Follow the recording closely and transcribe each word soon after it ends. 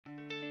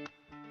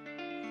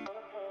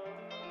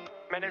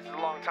Man, this is a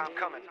long time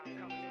coming.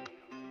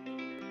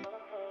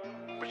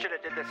 We should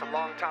have did this a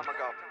long time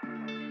ago.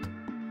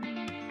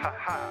 Ha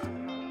ha.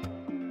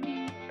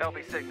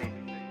 lbsickning.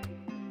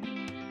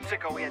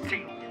 SicKKo.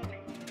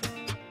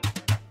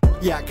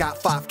 Yeah, I got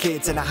 5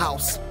 kids in a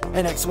house,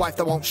 an ex-wife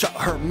that won't shut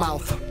her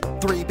mouth,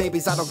 3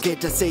 babies I don't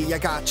get to see. I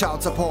got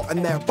child support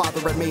and they're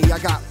bothering me. I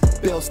got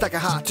bills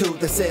stacking high to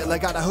the ceiling. I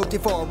got a hoopty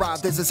for a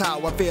ride, this is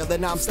how I feel.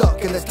 And I'm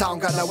stuck in this town,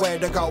 got nowhere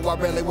to go. I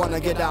really wanna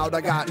get out,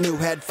 I got new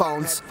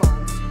headphones.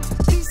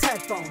 These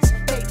headphones,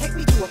 they take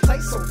me to a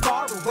place so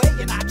far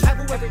away, and I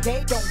travel every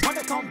day, don't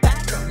wanna come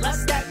back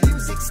unless that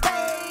music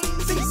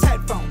stays. These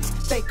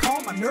headphones, they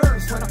calm my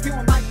nerves when I'm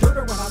feeling like dirt,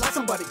 or when I let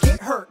somebody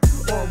get hurt,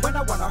 or when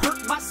I wanna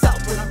hurt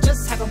myself, when I'm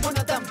just having one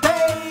of them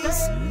days.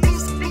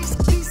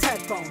 These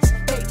headphones,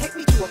 they take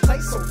me to a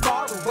place so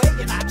far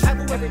away, and I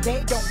travel every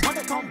day, don't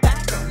wanna come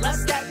back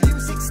unless that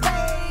music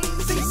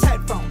stays. These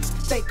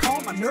headphones, they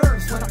calm my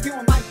nerves when I'm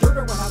feeling like dirt,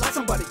 or when I let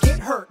somebody get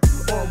hurt,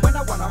 or when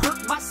I wanna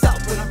hurt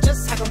myself, when I'm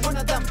just having one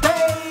of them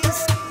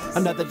days.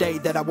 Another day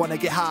that I wanna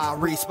get high.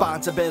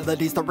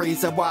 Responsibility's the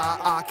reason why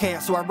I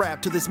can't, so I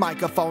rap to this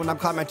microphone. I'm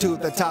climbing to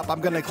the top, I'm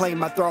gonna claim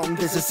my throne.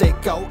 This is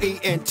SicKKo.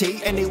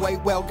 Anyway,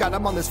 well, got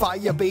 'em on this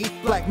fire beat.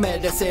 Black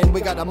medicine, we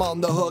got 'em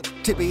on the hook.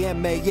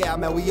 TBMA, yeah,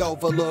 man, we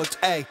overlooked.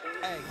 Ay.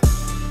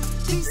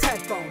 These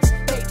headphones,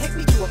 they take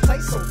me to a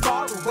place so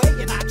far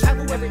away, and I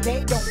travel every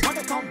day, don't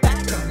wanna come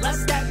back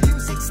unless that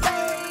music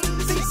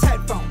stays. These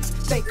headphones,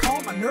 they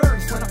calm my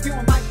nerves when I'm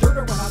feeling like dirt,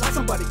 or when I let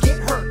somebody get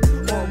hurt,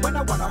 or when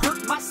I wanna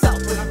hurt myself,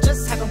 when I'm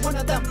just having one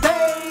of them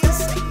days.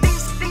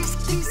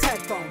 These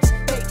headphones,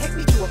 they take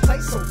me to a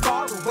place so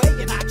far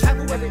away, and I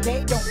travel every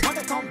day, don't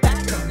wanna come back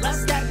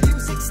unless that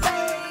music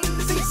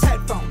stays. These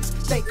headphones,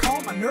 they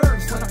calm my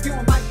nerves when I'm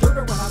feeling like dirt,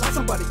 or when I let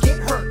somebody get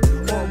hurt,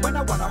 or when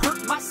I wanna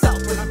hurt myself,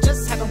 when I'm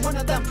just having one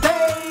of them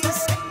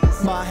days.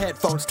 My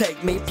headphones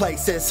take me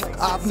places.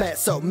 I've met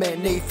so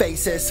many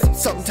faces.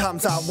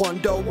 Sometimes I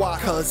wonder why,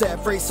 cause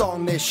every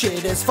song this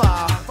shit is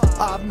fire.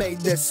 I've made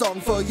this song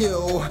for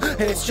you.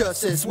 It's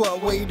just it's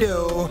what we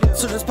do.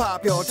 So just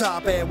pop your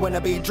top, and when I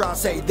be dry,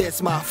 say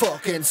this my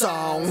fucking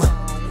song.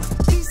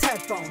 These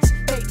headphones,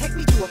 they take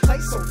me to a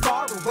place so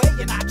far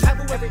away, and I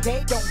travel every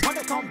day, don't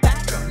wanna come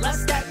back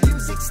unless that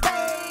music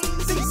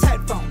stays. These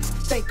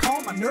headphones, they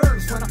calm my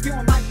nerves when I'm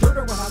feeling like dirt,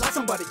 or when I let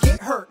somebody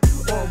get hurt,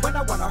 or when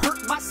I wanna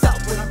hurt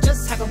myself, when I'm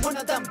just having one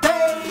of them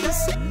days.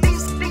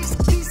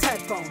 These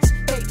headphones,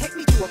 they take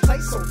me to a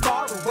place so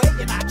far away,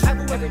 and I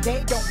travel every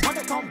day, don't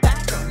wanna come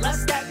back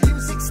unless that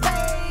music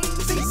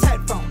stays. These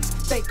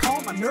headphones, they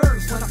calm my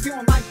nerves when I'm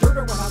feeling like dirt,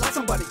 or when I let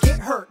somebody get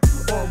hurt,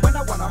 or when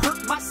I wanna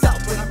hurt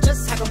myself, when I'm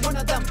just having one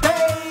of them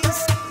days.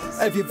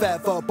 If you've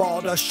ever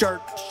bought a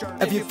shirt,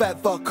 if you've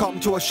ever come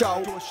to a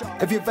show,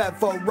 if you've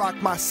ever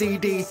rocked my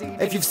CD,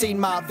 if you've seen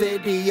my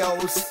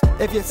videos,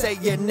 if you're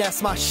saying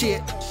that's my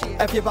shit,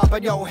 if you're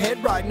bopping your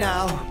head right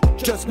now,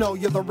 just know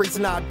you're the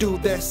reason I do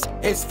this.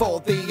 It's for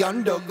the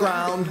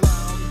underground.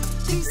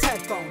 These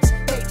headphones,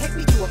 they take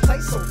me to a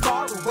place so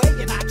far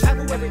away, and I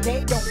travel every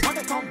day, don't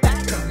wanna come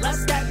back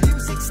unless that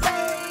music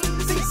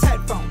stays. These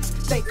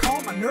headphones, they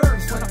calm my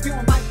nerves when I'm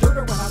feeling like dirt,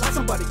 or when I let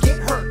somebody get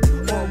hurt,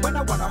 or when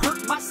I wanna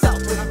hurt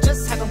myself, when I'm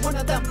just having one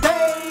of them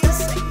days.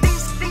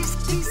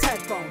 These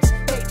headphones,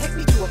 they take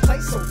me to a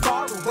place so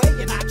far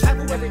away, and I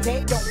travel every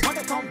day, don't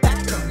wanna come back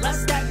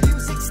unless that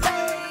music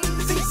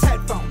stays. These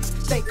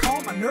headphones, they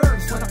calm my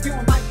nerves when I'm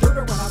feeling like dirt,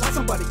 or when I let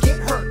somebody get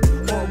hurt,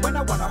 or when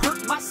I wanna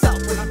hurt myself,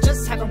 when I'm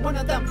just having one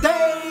of them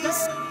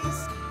days.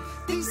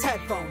 These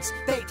headphones,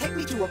 they take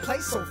me to a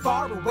place so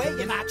far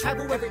away, and I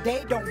travel every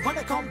day, don't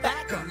wanna come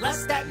back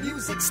unless that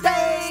music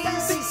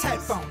stays. These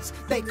headphones,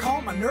 they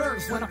calm my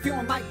nerves when I'm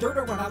feeling like dirt,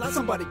 or when I let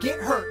somebody get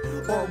hurt,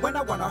 or when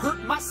I wanna hurt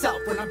myself,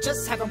 when I'm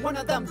just having one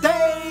of them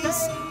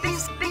days.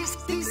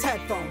 These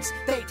headphones,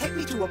 they take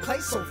me to a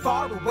place so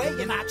far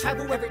away, and I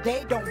travel every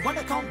day, don't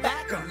wanna come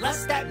back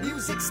unless that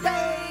music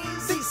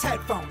stays. These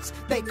headphones,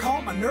 they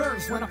calm my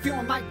nerves when I'm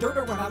feeling like dirt,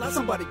 or when I let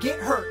somebody get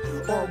hurt,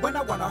 or when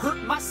I wanna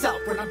hurt myself,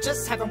 when I'm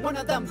just having one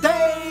of them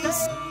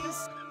days.